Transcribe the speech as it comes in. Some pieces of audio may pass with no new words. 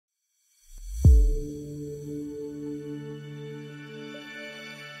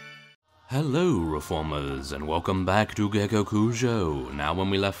Hello, Reformers, and welcome back to Gekokujo. Now, when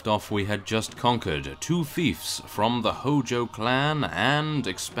we left off, we had just conquered 2 fiefs from the Hojo clan and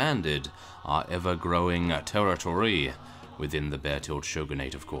expanded our ever-growing territory within the Beartilde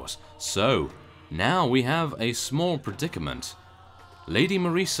Shogunate, of course. So, now we have a small predicament. Lady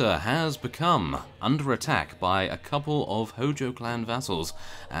Marisa has become under attack by a couple of Hojo clan vassals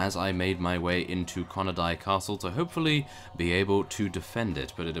as I made my way into Konadai Castle to hopefully be able to defend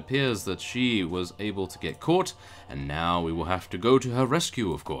it, but it appears that she was able to get caught, and now we will have to go to her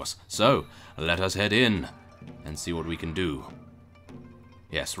rescue, of course. So, let us head in and see what we can do.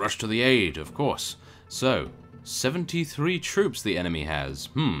 Yes, rush to the aid, of course. So, 73 troops the enemy has.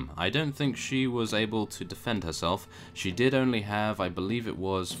 I don't think she was able to defend herself. She did only have, I believe it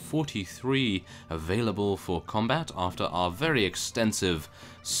was 43 available for combat after our very extensive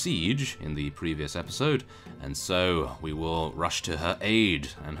siege in the previous episode. And so we will rush to her aid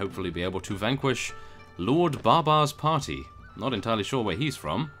and hopefully be able to vanquish Lord Barbar's party. Not entirely sure where he's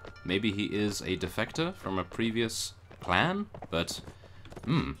from. Maybe he is a defector from a previous clan, but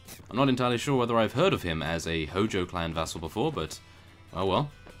I'm not entirely sure whether I've heard of him as a Hojo clan vassal before, but, oh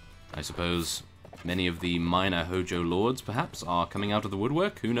well. I suppose many of the minor Hojo lords, perhaps, are coming out of the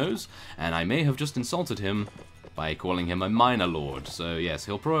woodwork, who knows? And I may have just insulted him by calling him a minor lord, so yes,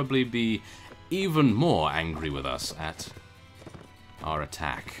 he'll probably be even more angry with us at our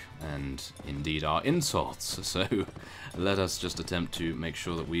attack, and indeed our insults, so let us just attempt to make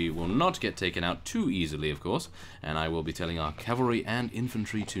sure that we will not get taken out too easily, of course, and I will be telling our cavalry and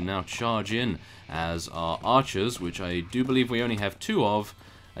infantry to now charge in as our archers, which I do believe we only have 2 of,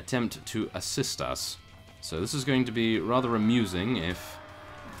 attempt to assist us. So this is going to be rather amusing if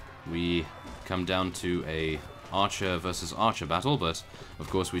we come down to a archer versus archer battle, but of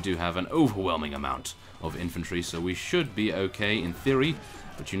course we do have an overwhelming amount of infantry, so we should be okay in theory,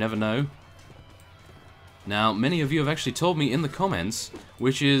 but you never know. Now, many of you have actually told me in the comments,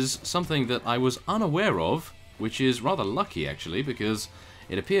 which is something that I was unaware of, which is rather lucky actually, because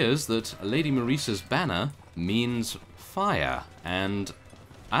it appears that Lady Marisa's banner means fire, and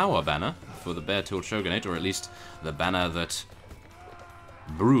our banner for the Beartilde Shogunate, or at least the banner that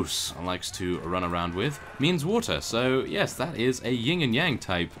Bruce likes to run around with, means water. So yes, that is a yin and yang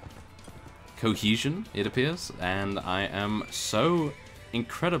type cohesion, it appears, and I am so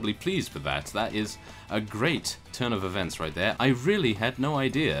incredibly pleased with that. That is a great turn of events right there. I really had no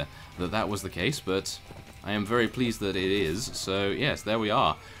idea that that was the case, but I am very pleased that it is. So yes, there we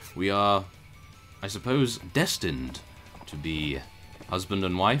are. We are, I suppose, destined to be husband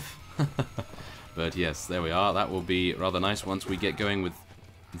and wife. But yes, there we are. That will be rather nice once we get going with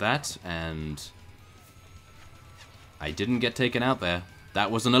that, and I didn't get taken out there.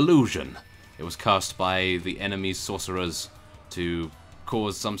 That was an illusion. It was cast by the enemy's sorcerers to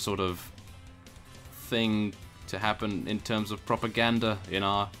cause some sort of thing to happen in terms of propaganda in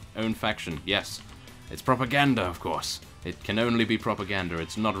our own faction. Yes, it's propaganda, of course. It can only be propaganda.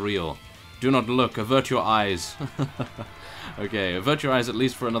 It's not real. Do not look. Avert your eyes. Okay, avert your eyes at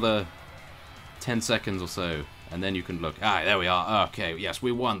least for another 10 seconds or so, and then you can look. Ah, there we are. Okay, yes,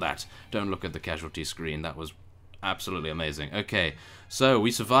 we won that. Don't look at the casualty screen. That was absolutely amazing. Okay, so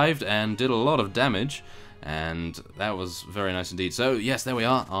we survived and did a lot of damage, and that was very nice indeed. So yes, there we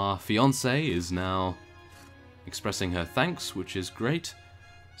are. Our fiancée is now expressing her thanks, which is great.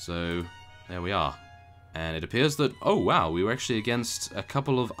 So there we are. And it appears that, oh wow, we were actually against a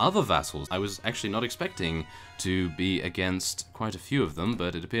couple of other vassals. I was actually not expecting to be against quite a few of them,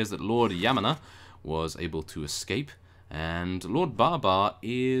 but it appears that Lord Yamana was able to escape, and Lord Barbar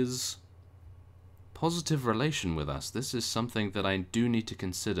is positive relation with us. This is something that I do need to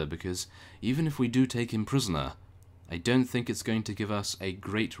consider, because even if we do take him prisoner, I don't think it's going to give us a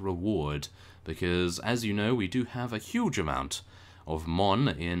great reward, because as you know, we do have a huge amount of mon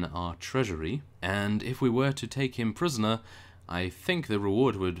in our treasury, and if we were to take him prisoner, I think the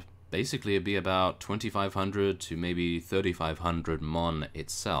reward would basically be about 2,500 to maybe 3,500 mon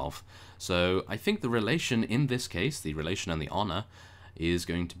itself. So I think the relation in this case, the relation and the honor, is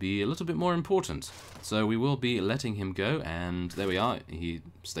going to be a little bit more important. So we will be letting him go, and there we are. He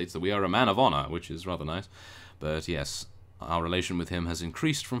states that we are a man of honor, which is rather nice. But yes, our relation with him has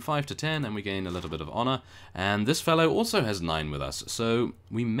increased from 5 to 10, and we gain a little bit of honor. And this fellow also has 9 with us, so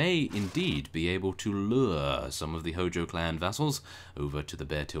we may indeed be able to lure some of the Hojo clan vassals over to the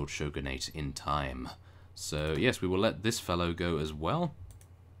Beartilde Shogunate in time. So yes, we will let this fellow go as well.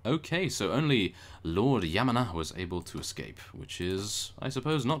 Okay, so only Lord Yamana was able to escape, which is, I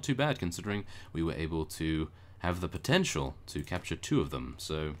suppose, not too bad considering we were able to have the potential to capture 2 of them.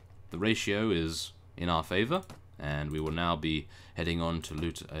 So the ratio is in our favor, and we will now be heading on to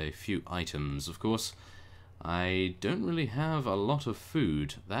loot a few items. Of course, I don't really have a lot of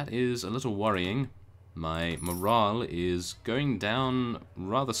food. That is a little worrying. My morale is going down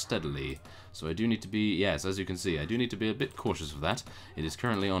rather steadily, so I do need to be, yes, as you can see, I do need to be a bit cautious of that. It is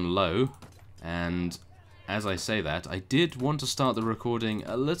currently on low, and as I say that, I did want to start the recording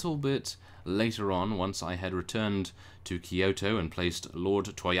a little bit later on, once I had returned to Kyoto and placed Lord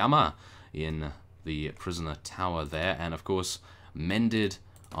Toyama in the prisoner tower there, and of course mended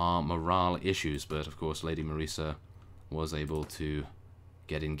our morale issues, but of course Lady Marisa was able to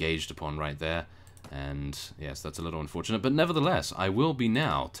get engaged upon right there. And yes, that's a little unfortunate, but nevertheless, I will be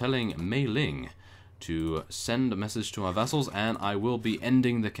now telling Mei Ling to send a message to our vassals, and I will be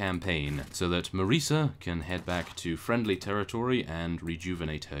ending the campaign so that Marisa can head back to friendly territory and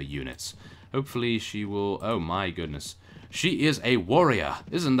rejuvenate her units. Hopefully she will... oh my goodness. She is a warrior,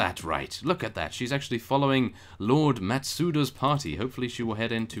 isn't that right? Look at that, she's actually following Lord Matsuda's party. Hopefully she will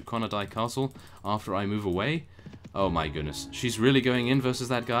head into Konadai Castle after I move away. Oh my goodness, she's really going in versus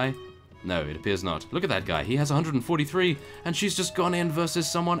that guy? No, it appears not. Look at that guy. He has 143, and she's just gone in versus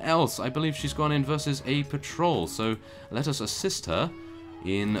someone else. I believe she's gone in versus a patrol, so let us assist her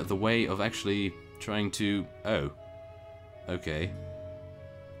in the way of actually trying to... oh. Okay.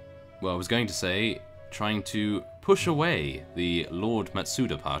 Well, I was going to say trying to push away the Lord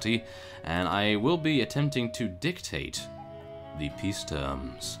Matsuda party, and I will be attempting to dictate the peace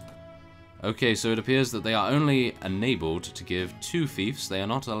terms. Okay, so it appears that they are only enabled to give 2 fiefs. They are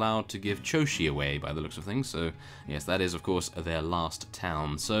not allowed to give Choshi away, by the looks of things. So, yes, that is, of course, their last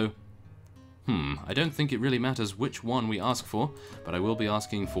town. So, I don't think it really matters which one we ask for, but I will be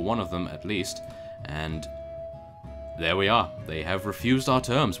asking for one of them at least. And there we are. They have refused our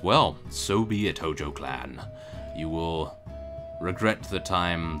terms. Well, so be it, Hojo clan. You will regret the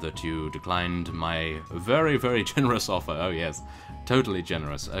time that you declined my very, very generous offer. Oh, yes. Totally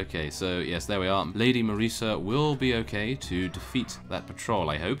generous. Okay, so yes, there we are. Lady Marisa will be okay to defeat that patrol,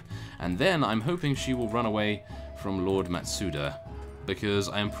 I hope. And then I'm hoping she will run away from Lord Matsuda, because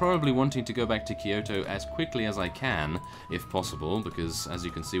I am probably wanting to go back to Kyoto as quickly as I can, if possible, because as you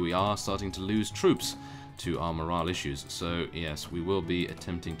can see, we are starting to lose troops to our morale issues. So yes, we will be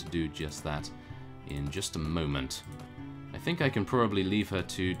attempting to do just that in just a moment. I think I can probably leave her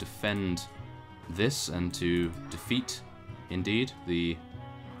to defend this and to defeat, indeed, the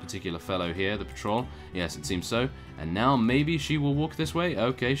particular fellow here, the patrol. Yes, it seems so. And now maybe she will walk this way?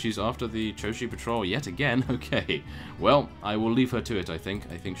 Okay, she's after the Choshi patrol yet again. Okay, well, I will leave her to it, I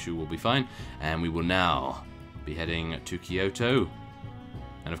think. I think she will be fine. And we will now be heading to Kyoto.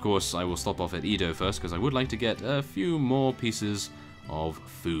 And of course, I will stop off at Edo first, because I would like to get a few more pieces of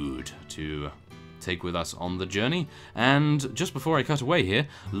food to take with us on the journey. And just before I cut away here,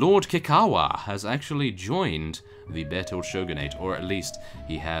 Lord Kikawa has actually joined the Beartilde Shogunate, or at least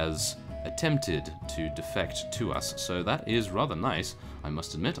he has attempted to defect to us, so that is rather nice, I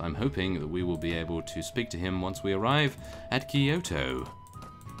must admit. I'm hoping that we will be able to speak to him once we arrive at Kyoto.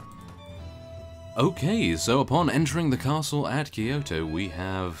 Okay, so upon entering the castle at Kyoto, we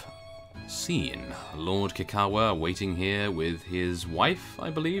have seen Lord Kikawa waiting here with his wife,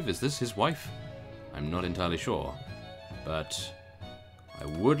 I believe. Is this his wife? I'm not entirely sure, but I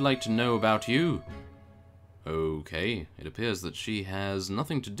would like to know about you. Okay, it appears that she has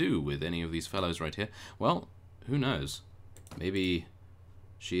nothing to do with any of these fellows right here. Well, who knows? Maybe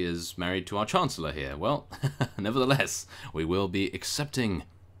she is married to our Chancellor here. Well, nevertheless, we will be accepting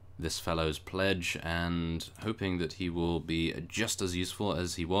this fellow's pledge and hoping that he will be just as useful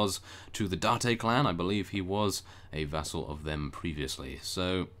as he was to the Date clan. I believe he was a vassal of them previously.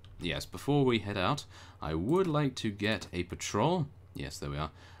 So, yes, before we head out, I would like to get a patrol. Yes, there we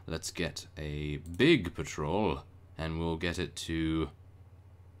are. Let's get a big patrol, and we'll get it to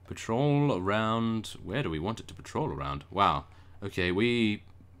patrol around... where do we want it to patrol around? Wow. Okay, we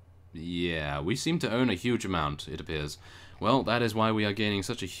seem to own a huge amount, it appears. Well, that is why we are gaining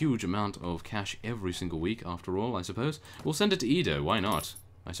such a huge amount of cash every single week, after all, I suppose. We'll send it to Edo, why not?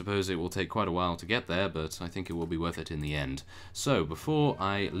 I suppose it will take quite a while to get there, but I think it will be worth it in the end. So, before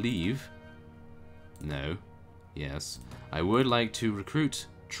I leave... no. Yes. I would like to recruit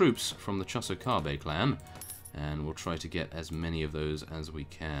troops from the Chasukabe clan, and we'll try to get as many of those as we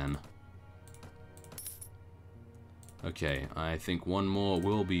can. Okay, I think one more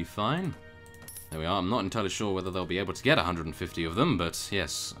will be fine. There we are. I'm not entirely sure whether they'll be able to get 150 of them, but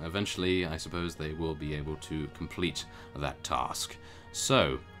yes, eventually I suppose they will be able to complete that task.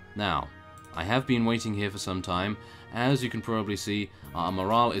 So, now, I have been waiting here for some time. As you can probably see, our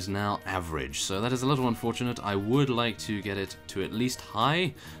morale is now average, so that is a little unfortunate. I would like to get it to at least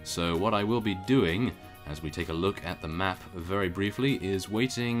high, so what I will be doing, as we take a look at the map very briefly, is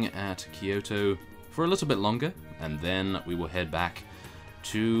waiting at Kyoto for a little bit longer, and then we will head back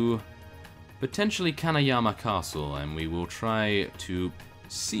to potentially Kanayama Castle, and we will try to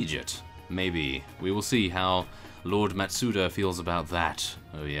siege it. Maybe. We will see how Lord Matsuda feels about that.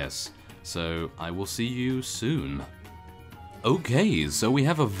 Oh yes. So I will see you soon. Okay, so we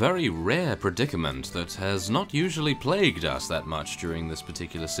have a very rare predicament that has not usually plagued us that much during this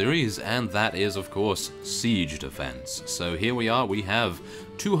particular series, and that is, of course, siege defense. So here we are, we have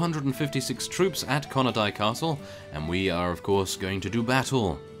 256 troops at Konadai Castle, and we are, of course, going to do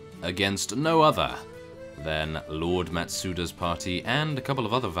battle against no other than Lord Matsuda's party and a couple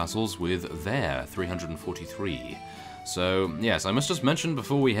of other vassals with their 343. So, yes, I must just mention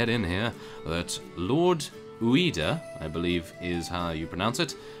before we head in here that Lord Ueda, I believe is how you pronounce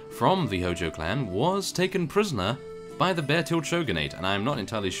it, from the Hojo clan, was taken prisoner by the Beartilde Shogunate, and I'm not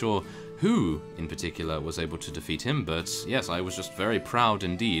entirely sure who in particular was able to defeat him, but yes, I was just very proud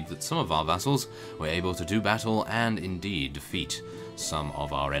indeed that some of our vassals were able to do battle and indeed defeat some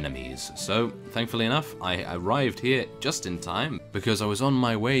of our enemies. So, thankfully enough, I arrived here just in time because I was on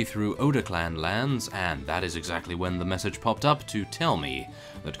my way through Oda clan lands, and that is exactly when the message popped up to tell me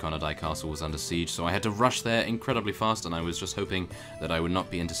that Konadai Castle was under siege, so I had to rush there incredibly fast, and I was just hoping that I would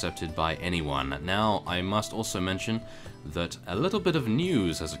not be intercepted by anyone. Now, I must also mention that a little bit of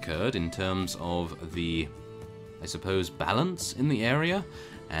news has occurred in terms of the, I suppose, balance in the area,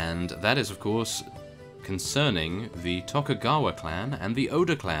 and that is, of course, concerning the Tokugawa clan and the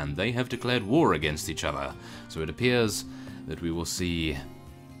Oda clan. They have declared war against each other, so it appears that we will see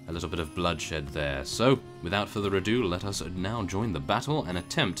a little bit of bloodshed there. So, without further ado, let us now join the battle and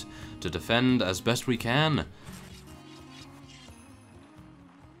attempt to defend as best we can.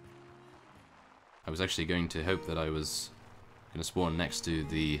 I was actually going to hope that I was going to spawn next to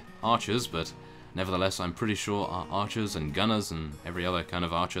the archers, but nevertheless, I'm pretty sure our archers and gunners and every other kind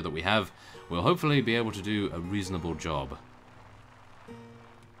of archer that we have will hopefully be able to do a reasonable job.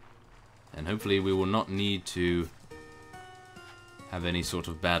 And hopefully we will not need to have any sort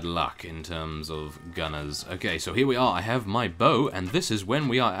of bad luck in terms of gunners. Okay, so here we are. I have my bow, and this is when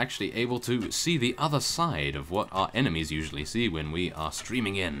we are actually able to see the other side of what our enemies usually see when we are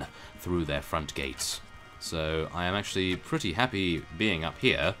streaming in through their front gates. So I am actually pretty happy being up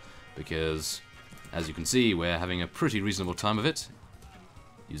here, because as you can see, we're having a pretty reasonable time of it,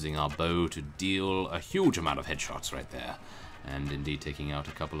 using our bow to deal a huge amount of headshots right there, and indeed taking out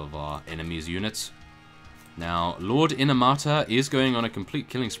a couple of our enemies' units. Now, Lord Inamata is going on a complete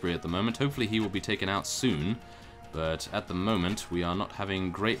killing spree at the moment. Hopefully he will be taken out soon, but at the moment we are not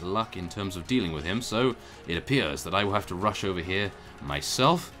having great luck in terms of dealing with him, so it appears that I will have to rush over here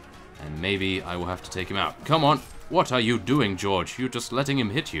myself, and maybe I will have to take him out. Come on! What are you doing, George? You're just letting him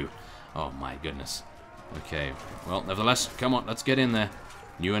hit you. Oh my goodness. Okay, well, nevertheless, come on, let's get in there.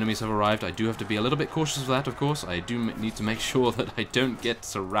 New enemies have arrived. I do have to be a little bit cautious of that, of course. I do need to make sure that I don't get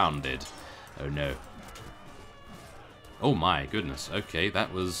surrounded. Oh no. Oh my goodness. Okay,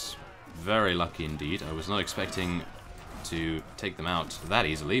 that was very lucky indeed. I was not expecting to take them out that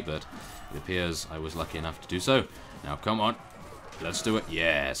easily, but it appears I was lucky enough to do so. Now, come on. Let's do it.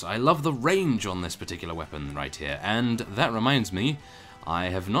 Yes, I love the range on this particular weapon right here. And that reminds me, I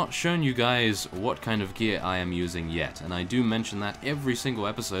have not shown you guys what kind of gear I am using yet, and I do mention that every single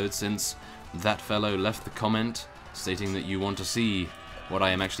episode since that fellow left the comment stating that you want to see what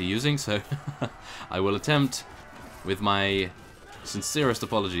I am actually using, so I will attempt, with my sincerest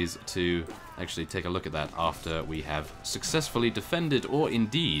apologies, to actually take a look at that after we have successfully defended, or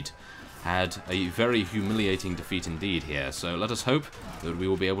indeed had a very humiliating defeat indeed here. So let us hope that we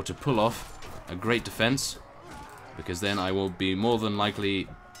will be able to pull off a great defense, because then I will be more than likely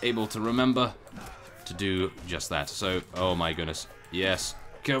able to remember to do just that. So, oh my goodness, yes,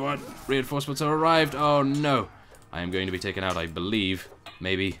 come on, reinforcements have arrived. Oh no, I am going to be taken out, I believe,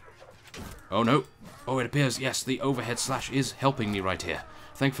 maybe. Oh no, oh it appears, yes, the overhead slash is helping me right here.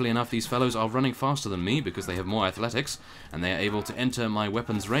 Thankfully enough, these fellows are running faster than me because they have more athletics, and they are able to enter my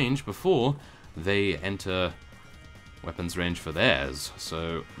weapons range before they enter weapons range for theirs.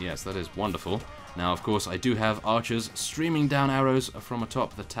 So, yes, that is wonderful. Now, of course, I do have archers streaming down arrows from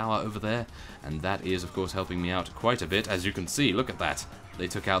atop the tower over there, and that is, of course, helping me out quite a bit. As you can see, look at that. They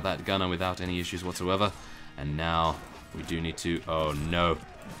took out that gunner without any issues whatsoever, and now we do need to... Oh, no.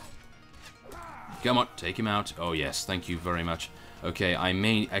 Come on, take him out. Oh, yes, thank you very much. Okay, I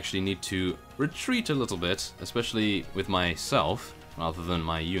may actually need to retreat a little bit, especially with myself, rather than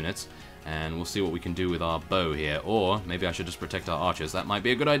my units, and we'll see what we can do with our bow here. Or maybe I should just protect our archers. That might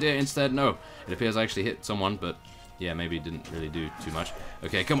be a good idea instead. No, it appears I actually hit someone, but yeah, maybe it didn't really do too much.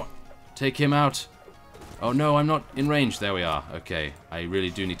 Okay, come on. Take him out. Oh no, I'm not in range. There we are. Okay, I really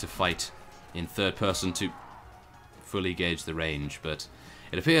do need to fight in third person to fully gauge the range, but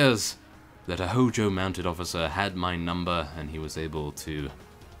it appears that a Hojo mounted officer had my number and he was able to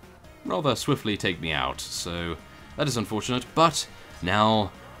rather swiftly take me out, so that is unfortunate. But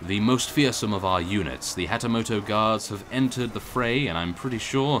now the most fearsome of our units, the Hatamoto guards, have entered the fray, and I'm pretty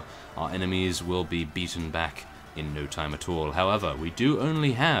sure our enemies will be beaten back in no time at all. However, we do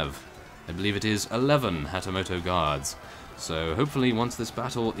only have, I believe it is 11 Hatamoto guards, so hopefully once this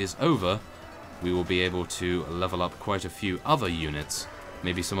battle is over, we will be able to level up quite a few other units.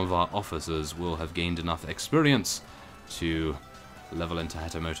 Maybe some of our officers will have gained enough experience to level into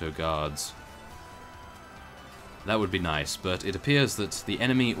Hatamoto guards. That would be nice, but it appears that the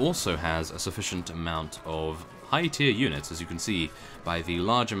enemy also has a sufficient amount of high-tier units, as you can see by the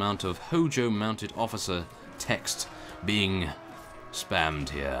large amount of Hojo mounted officer text being spammed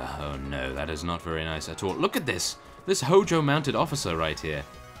here. Oh no, that is not very nice at all. Look at this! This Hojo mounted officer right here.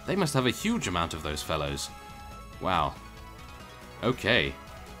 They must have a huge amount of those fellows. Wow. Okay.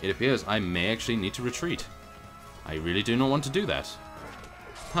 It appears I may actually need to retreat. I really do not want to do that.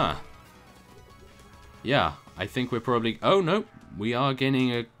 Huh. Yeah, I think we're probably... Oh, no. We are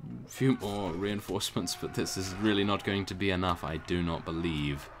gaining a few more reinforcements, but this is really not going to be enough, I do not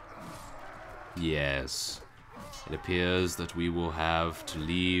believe. Yes. It appears that we will have to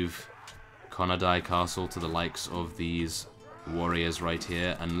leave Konadai Castle to the likes of these warriors right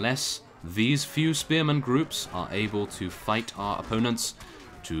here, unless these few spearman groups are able to fight our opponents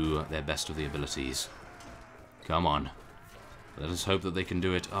to their best of the abilities. Come on. Let us hope that they can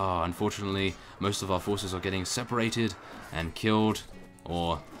do it. Ah, unfortunately, most of our forces are getting separated and killed,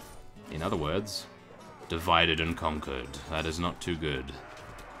 or, in other words, divided and conquered. That is not too good.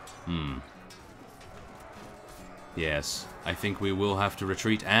 Yes, I think we will have to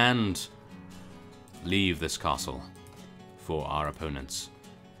retreat and leave this castle for our opponents.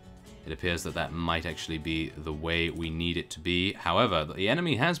 It appears that that might actually be the way we need it to be. However, the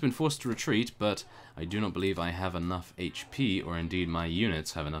enemy has been forced to retreat, but I do not believe I have enough HP, or indeed my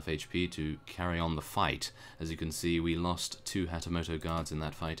units have enough HP to carry on the fight. As you can see, we lost 2 Hatamoto guards in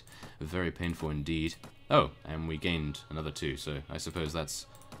that fight. Very painful indeed. Oh, and we gained another 2, so I suppose that's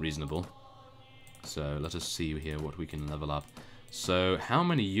reasonable. So let us see here what we can level up. So how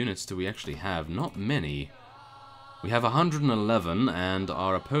many units do we actually have? Not many. We have 111, and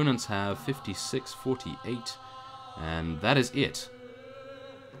our opponents have 56, 48, and that is it.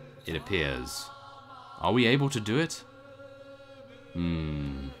 It appears. Are we able to do it?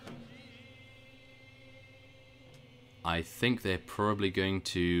 I think they're probably going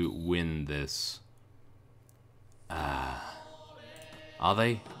to win this. Are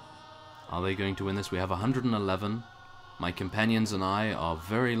they? Are they going to win this? We have 111. My companions and I are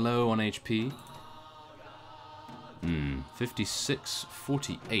very low on HP. 56,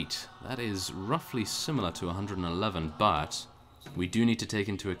 48. That is roughly similar to 111, but we do need to take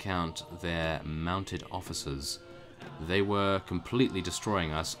into account their mounted officers. They were completely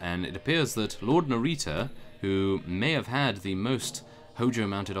destroying us, and it appears that Lord Narita, who may have had the most Hojo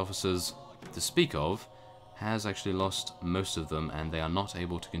mounted officers to speak of, has actually lost most of them, and they are not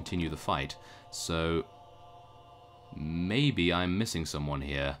able to continue the fight. So maybe I'm missing someone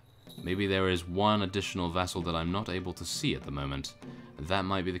here. Maybe there is one additional vassal that I'm not able to see at the moment. That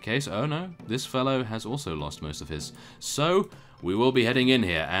might be the case. Oh no, this fellow has also lost most of his. So, we will be heading in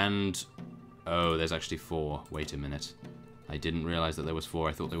here, and... Oh, there's actually 4. Wait a minute. I didn't realize that there was 4.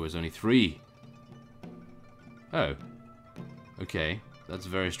 I thought there was only 3. Oh. Okay, that's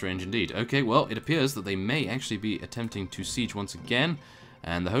very strange indeed. Okay, well, it appears that they may actually be attempting to siege once again,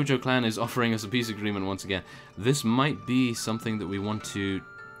 and the Hojo clan is offering us a peace agreement once again. This might be something that we want to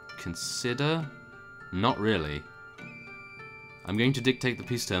consider? Not really. I'm going to dictate the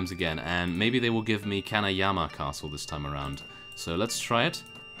peace terms again, and maybe they will give me Kanayama Castle this time around. So let's try it.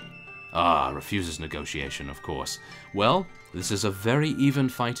 Ah, refuses negotiation, of course. Well, this is a very even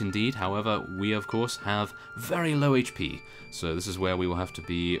fight indeed. However, we of course have very low HP, so this is where we will have to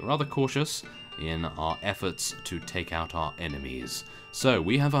be rather cautious in our efforts to take out our enemies. So,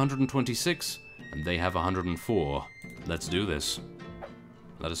 we have 126, and they have 104. Let's do this.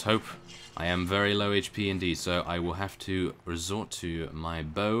 Let us hope. I am very low HP indeed, so I will have to resort to my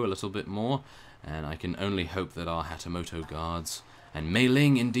bow a little bit more, and I can only hope that our Hatamoto guards, and Mei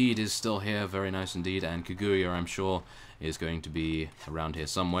Ling indeed is still here, very nice indeed, and Kaguya I'm sure is going to be around here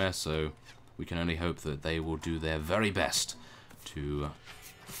somewhere, so we can only hope that they will do their very best to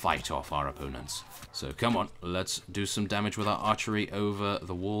fight off our opponents. So come on, let's do some damage with our archery over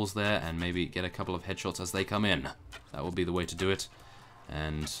the walls there, and maybe get a couple of headshots as they come in. That will be the way to do it.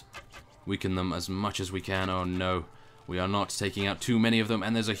 And weaken them as much as we can. Oh no, we are not taking out too many of them,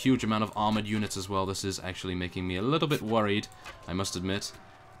 and there's a huge amount of armored units as well. This is actually making me a little bit worried, I must admit.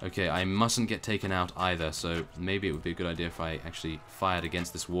 Okay, I mustn't get taken out either, so maybe it would be a good idea if I actually fired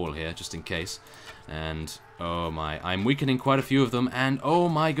against this wall here, just in case. And, oh my, I'm weakening quite a few of them, and oh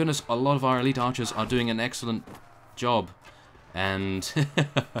my goodness, a lot of our elite archers are doing an excellent job. And,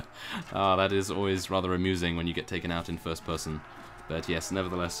 that is always rather amusing when you get taken out in first person. But yes,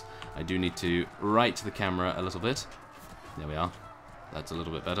 nevertheless, I do need to right the camera a little bit. There we are. That's a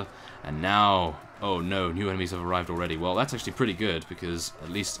little bit better. And now, oh no, new enemies have arrived already. Well, that's actually pretty good, because at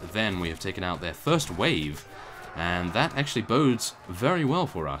least then we have taken out their first wave. And that actually bodes very well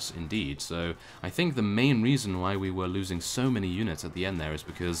for us, indeed. So I think the main reason why we were losing so many units at the end there is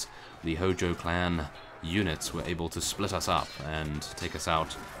because the Hojo clan units were able to split us up and take us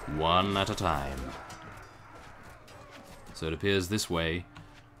out one at a time. So it appears this way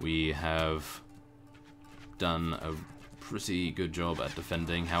we have done a pretty good job at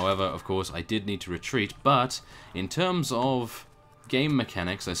defending. However, of course, I did need to retreat, but in terms of game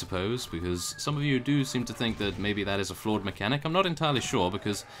mechanics, I suppose, because some of you do seem to think that maybe that is a flawed mechanic, I'm not entirely sure,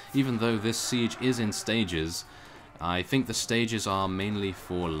 because even though this siege is in stages, I think the stages are mainly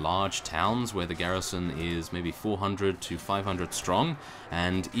for large towns where the garrison is maybe 400 to 500 strong,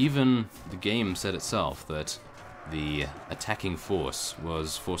 and even the game said itself that the attacking force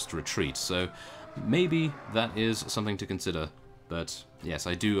was forced to retreat, so maybe that is something to consider. But yes,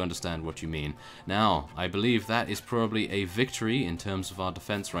 I do understand what you mean. Now, I believe that is probably a victory in terms of our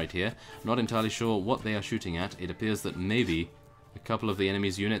defense right here. Not entirely sure what they are shooting at. It appears that maybe a couple of the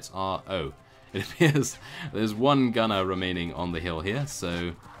enemy's units are... Oh, it appears there's one gunner remaining on the hill here,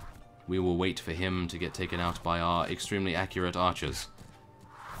 so we will wait for him to get taken out by our extremely accurate archers.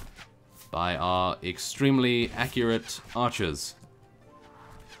 By our extremely accurate archers.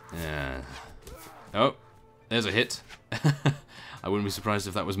 Yeah. Oh, there's a hit. I wouldn't be surprised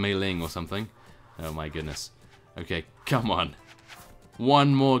if that was meleeing or something. Oh my goodness. Okay, come on.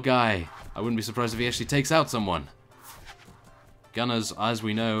 One more guy. I wouldn't be surprised if he actually takes out someone. Gunners, as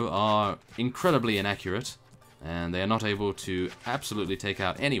we know, are incredibly inaccurate, and they are not able to absolutely take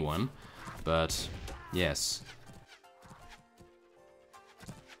out anyone, but yes.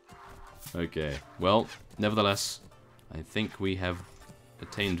 Okay, well, nevertheless, I think we have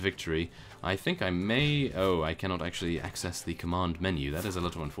attained victory. I think I may... Oh, I cannot actually access the command menu. That is a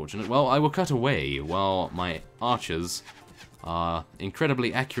little unfortunate. Well, I will cut away while my archers are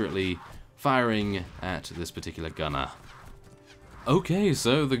incredibly accurately firing at this particular gunner. Okay,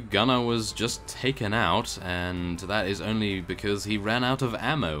 so the gunner was just taken out, and that is only because he ran out of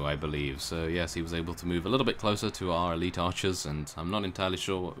ammo, I believe. So yes, he was able to move a little bit closer to our elite archers, and I'm not entirely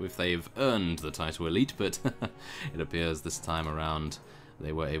sure if they've earned the title elite, but it appears this time around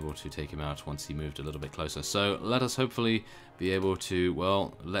they were able to take him out once he moved a little bit closer. So let us hopefully be able to,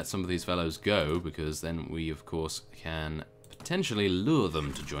 well, let some of these fellows go, because then we, of course, can potentially lure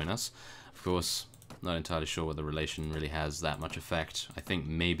them to join us. Of course, not entirely sure whether relation really has that much effect. I think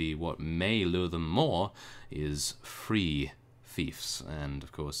maybe what may lure them more is free fiefs, and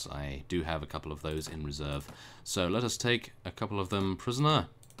of course I do have a couple of those in reserve. So let us take a couple of them prisoner,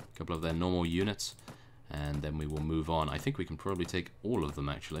 a couple of their normal units, and then we will move on. I think we can probably take all of them,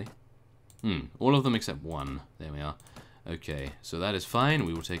 actually. All of them except one. There we are. Okay, so that is fine.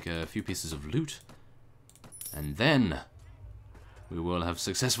 We will take a few pieces of loot, and then we will have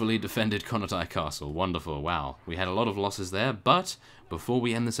successfully defended Konotai Castle. Wonderful. Wow. We had a lot of losses there, but before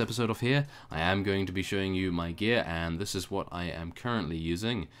we end this episode off here, I am going to be showing you my gear, and this is what I am currently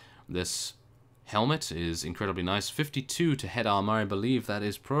using. This helmet is incredibly nice. 52 to head armor. I believe that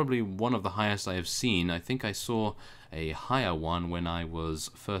is probably one of the highest I have seen. I think I saw a higher one when I was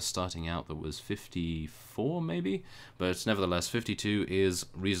first starting out that was 54 maybe, but nevertheless 52 is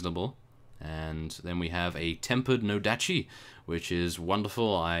reasonable. And then we have a tempered Nodachi, which is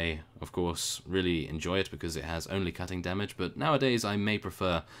wonderful. I, of course, really enjoy it because it has only cutting damage, but nowadays I may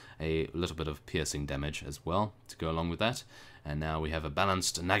prefer a little bit of piercing damage as well to go along with that. And now we have a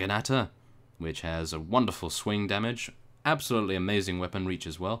balanced Naginata, which has a wonderful swing damage, absolutely amazing weapon reach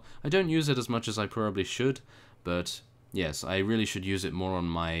as well. I don't use it as much as I probably should, but yes, I really should use it more on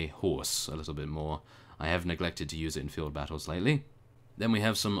my horse a little bit more. I have neglected to use it in field battles lately. Then we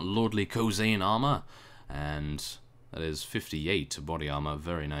have some Lordly Kozane armor, and that is 58 body armor,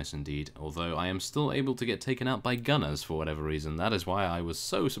 very nice indeed, although I am still able to get taken out by gunners for whatever reason. That is why I was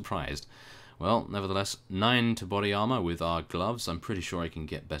so surprised. Well, nevertheless, 9 to body armor with our gloves. I'm pretty sure I can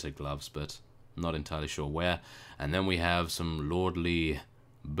get better gloves, but I'm not entirely sure where. And then we have some Lordly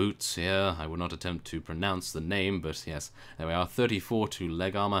boots here. I will not attempt to pronounce the name, but yes, there we are, 34 to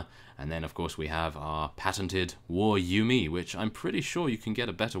leg armor. And then, of course, we have our patented War Yumi, which I'm pretty sure you can get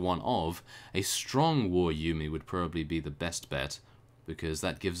a better one of. A strong War Yumi would probably be the best bet, because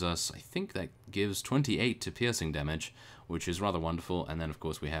that gives us, I think that gives 28 to piercing damage, which is rather wonderful. And then, of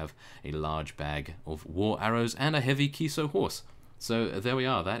course, we have a large bag of war arrows and a heavy Kiso horse. So there we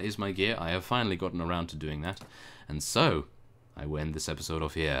are, that is my gear. I have finally gotten around to doing that. And so, I will end this episode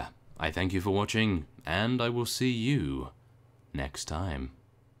off here. I thank you for watching, and I will see you next time.